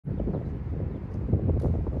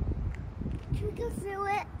go through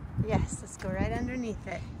it? Yes, let's go right underneath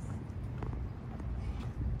it.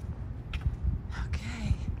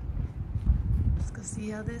 Okay. Let's go see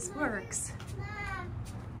how this works.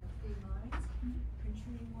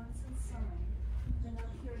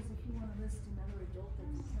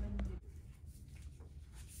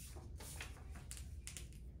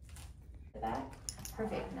 Back.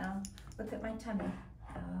 Perfect. Now look at my tummy.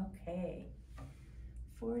 Okay.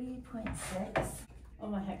 40.6. Oh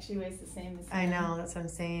my heck, she weighs the same as me. I know, that's what I'm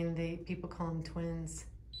saying. People call them twins.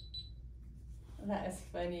 That is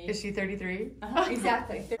funny. Is she 33?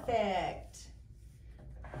 Exactly. Perfect.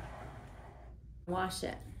 Wash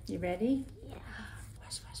it. You ready? Yeah.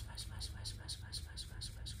 Wash, wash, wash, wash, wash, wash, wash, wash, wash,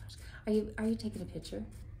 wash, wash. Are you taking a picture?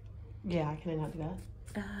 Yeah, can I not do that?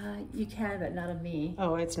 You can, but not of me.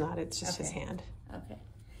 Oh, it's not. It's just his Okay. hand. Okay.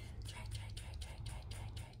 Dry, dry, dry, dry, dry, dry,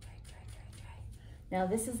 dry, dry, dry, dry, dry. Now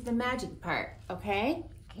this is the magic part, okay?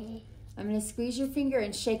 Okay. I'm gonna squeeze your finger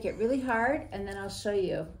and shake it really hard, and then I'll show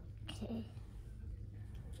you. Okay.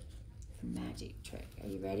 Magic trick. Are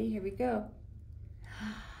you ready? Here we go.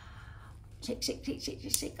 Shake, shake, shake, shake,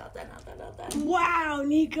 shake, shake. All done, all done, all done. Wow,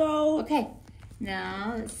 Nico. Okay.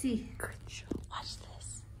 Now let's see. Good show. Watch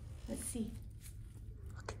this. Let's see.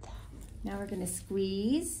 Look at that. Now we're gonna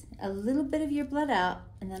squeeze a little bit of your blood out,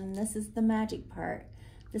 and then this is the magic part.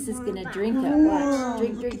 This is gonna drink it. Watch.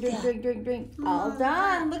 Drink, drink, drink, drink, drink, drink. All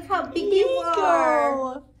done. Look how big you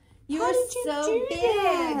are. You are so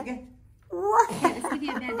big. What? Okay, let's give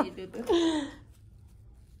you a Band-Aid, boo-boo.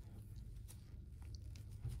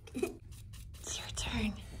 It's your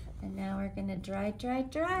turn. And now we're gonna dry, dry,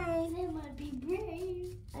 dry. I might be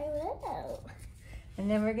brave. I will. And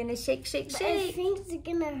then we're gonna shake, shake, But I shake. think it's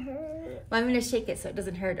gonna hurt. Well, I'm gonna shake it so it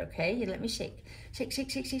doesn't hurt, okay? You let me shake. Shake, shake,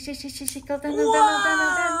 shake, shake, shake, shake, shake, shake. All done, all done, all done,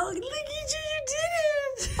 all done. Look at you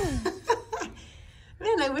did it.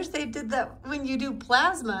 Man, I wish they did that when you do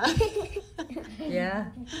plasma. Yeah.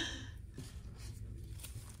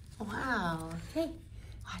 Wow. Okay.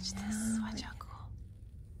 Watch this. Watch how cool.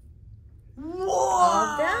 Whoa!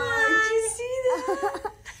 All done. Did you see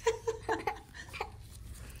that?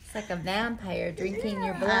 It's like a vampire drinking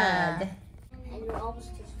your blood. And you're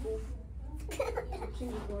almost to school.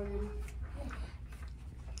 Kindergarten.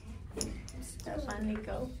 So fun,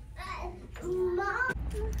 Nico. Mom.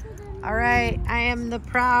 All right, I am the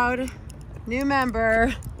proud new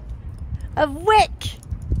member of WIC.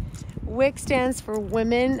 WIC stands for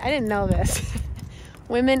Women, I didn't know this,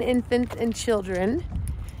 Women, Infants, and Children.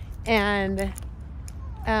 And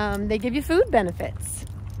they give you food benefits.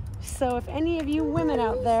 So if any of you women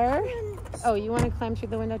out there, oh, you want to climb through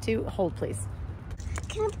the window too? Hold, please.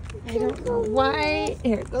 I don't know why.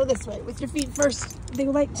 Here, go this way with your feet first. They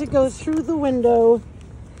like to go through the window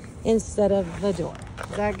instead of the door.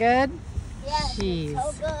 Is that good? Yes, Jeez.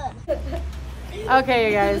 it's so good. Okay,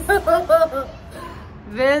 you guys.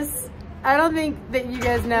 This, I don't think that you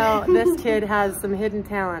guys know, this kid has some hidden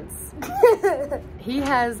talents. He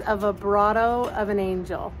has a vibrato of an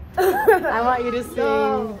angel. I want you to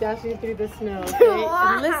sing Dashing Through the Snow. Okay?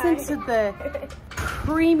 And listen to the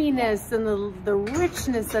creaminess and the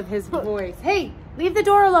richness of his voice. Hey, leave the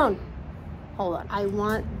door alone. Hold on. I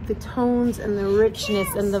want the tones and the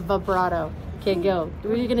richness and the vibrato. Okay, go.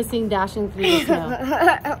 Were you gonna sing Dashing Through the Snow?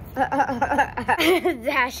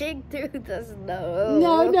 Dashing through the snow.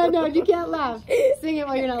 No, you can't laugh. Sing it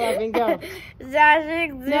while you're not laughing. Go.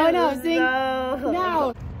 Dashing through the Sing. snow.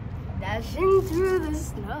 No. Dashing through the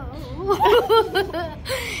snow.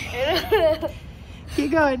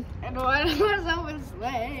 Keep going. And one was open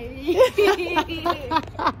sleigh.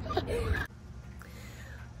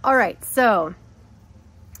 All right, so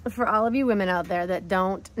for all of you women out there that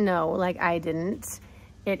don't know, like I didn't,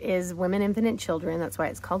 it is Women, Infant, and Children. That's why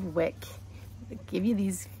it's called WIC. They give you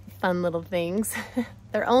these fun little things.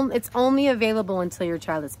 It's only available until your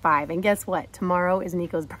child is 5. And guess what? Tomorrow is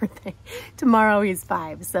Nico's birthday. Tomorrow he's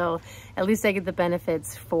 5. So at least I get the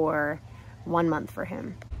benefits for 1 month for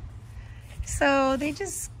him. So they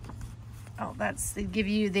just, they give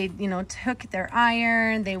you, took their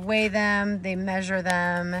iron, they weigh them, they measure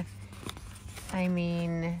them. I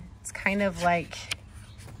mean, it's kind of like,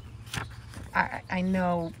 I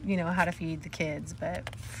know, how to feed the kids, but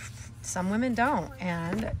some women don't.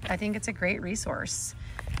 And I think it's a great resource.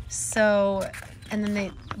 So, and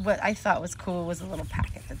then what I thought was cool was a little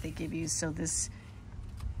packet that they give you. So this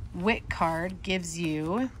WIC card gives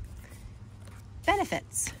you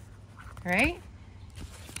benefits, right?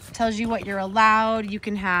 Tells you what you're allowed. You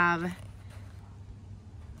can have,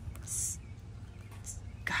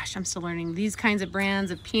 gosh, I'm still learning, these kinds of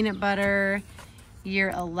brands of peanut butter. You're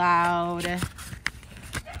allowed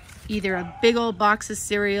either a big old box of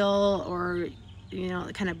cereal or you know,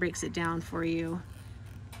 it kind of breaks it down for you.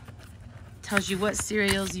 Tells you what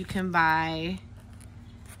cereals you can buy.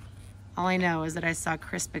 All I know is that I saw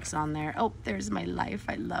Crispix on there. Oh, there's my Life.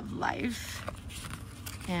 I love Life.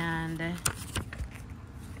 And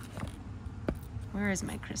where is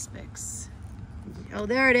my Crispix? Oh,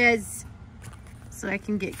 there it is. So I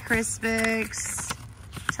can get Crispix.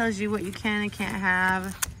 Tells you what you can and can't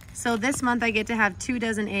have. So this month I get to have 2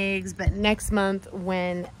 dozen eggs, but next month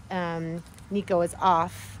when Nico is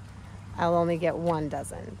off, I'll only get 1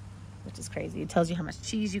 dozen, which is crazy. It tells you how much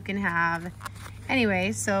cheese you can have.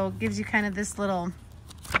 Anyway, so it gives you kind of this little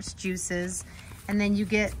juices, and then you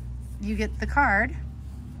get the card,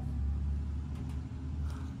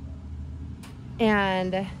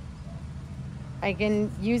 and I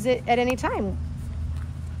can use it at any time.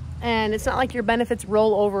 And it's not like your benefits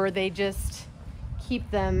roll over, they just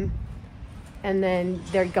keep them and then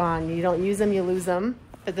they're gone. You don't use them, you lose them,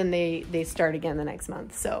 but then they start again the next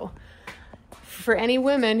month. So for any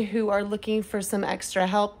women who are looking for some extra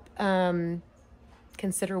help,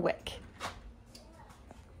 consider WIC.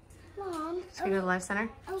 Mom, Should we go to the Life Center?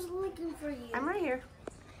 I was looking for you. I'm right here.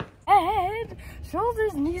 Head,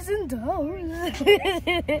 shoulders, knees, and toes.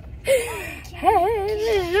 Head,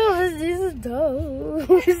 shoulders, knees, and toes.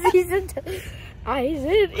 Knees and toes. Eyes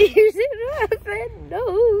and ears and mouth and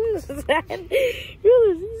nose. And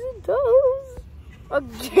shoulders, knees, and toes.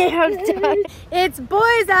 Okay, I'm done. It's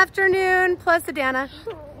boys' afternoon plus Adana.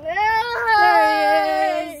 There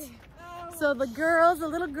he is. So the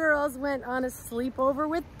little girls went on a sleepover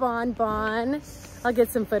with Bon Bon. I'll get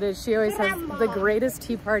some footage. She always has the greatest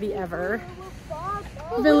tea party ever.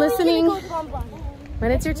 We've been listening.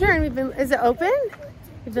 When it's your turn, is it open?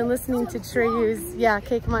 We've been listening to Treyu's, yeah,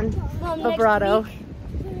 okay, come on, vibrato.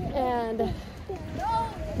 And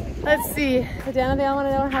let's see, Adana, they all want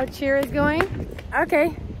to know how cheer is going?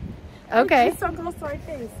 Okay. Okay. So close to our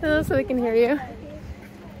face. So they can hear you.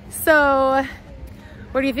 So,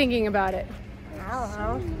 what are you thinking about it? I don't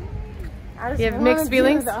know. You have mixed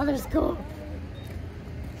feelings? The other school.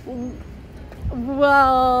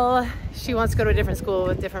 Well, she wants to go to a different school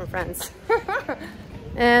with different friends.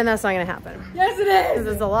 And that's not going to happen. Yes, it is.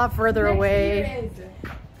 Because it's a lot further away.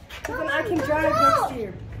 Then I can drive next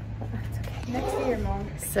year. Next year, Mom.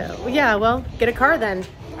 So, yeah, well, get a car then.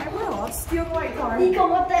 I will. I'll steal the white car. Nico,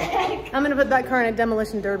 what the heck? I'm going to put that car in a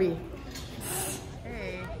demolition derby.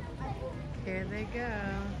 Hey, here they go.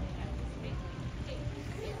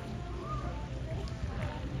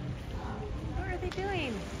 What are they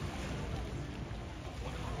doing?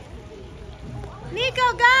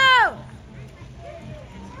 Nico, go!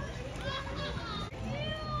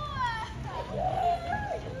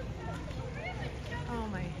 Oh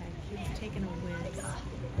my heck, he's taking a whiz.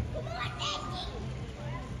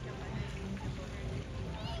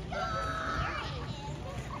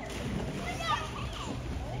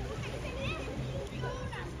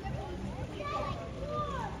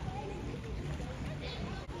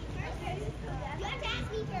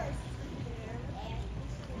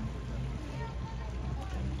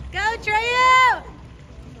 Go, Treyu!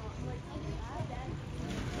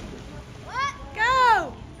 What?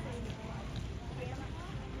 Go!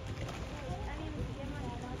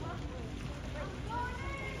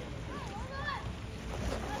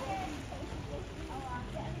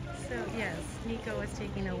 So, yes, Nico was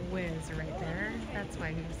taking a whiz right there. That's why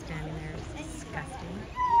he was standing there. It's disgusting.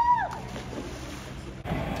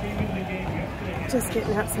 Just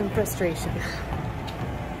getting out some frustration.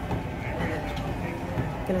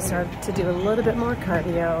 Gonna start to do a little bit more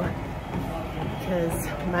cardio because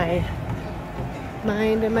my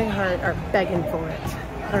mind and my heart are begging for it.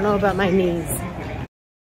 I don't know about my knees.